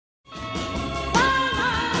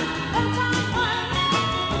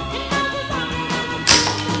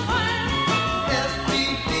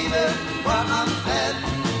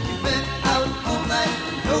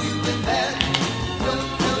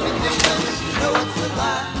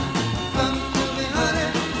fly. Come to me, honey,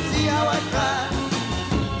 see how I cry.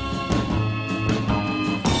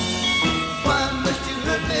 Why must you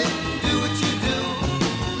hurt me? Do what you do.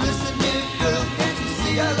 Listen here, girl, can't you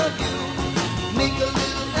see I love you? Make a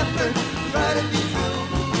little effort, try to be true.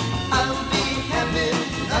 I'll be happy,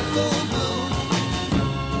 not so blue.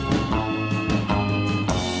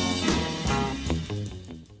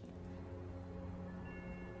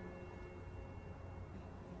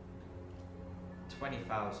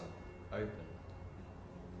 $20,000 open.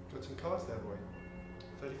 Got some cards there, boy.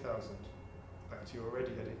 30,000. Back to you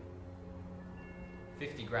already, Eddie.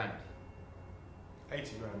 50 grand.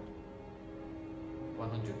 80 grand.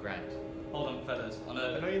 100 grand. Hold on, fellas. I I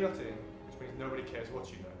know. know you're not in, which means nobody cares what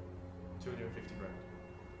you know. 250 grand.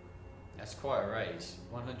 That's quite a raise.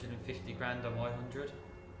 150 grand on my 100.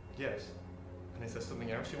 Yes. And is there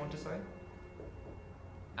something else you want to say?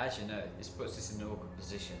 As you know, this puts us in an awkward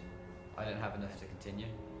position. I don't have enough to continue.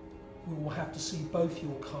 We will have to see both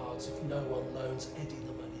your cards if no one loans Eddie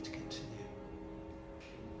the money to continue.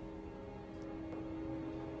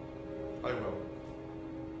 I will.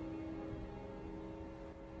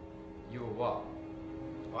 You will what?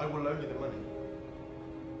 I will loan you the money.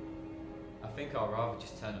 I think I'll rather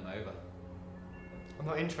just turn them over. I'm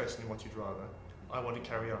not interested in what you'd rather. I want to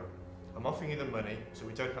carry on. I'm offering you the money so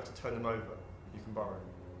we don't have to turn them over. You can borrow.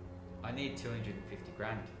 I need 250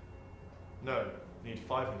 grand. No, you need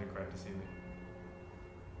 500 grand to see me.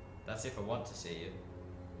 That's if I want to see you.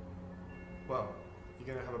 Well, you're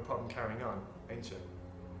going to have a problem carrying on, ain't you?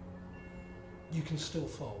 You can still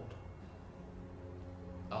fold.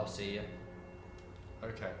 I'll see you.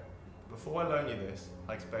 Okay. Before I loan you this,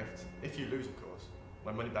 I expect, if you lose of course,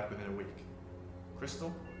 my money back within a week.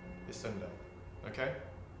 Crystal, it's Sunday. Okay?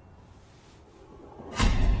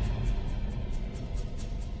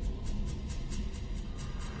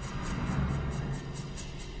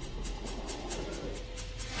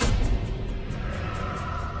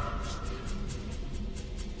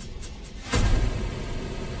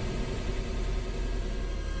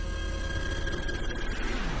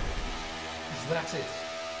 Is that it?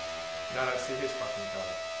 Now let's see his fucking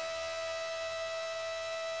cards.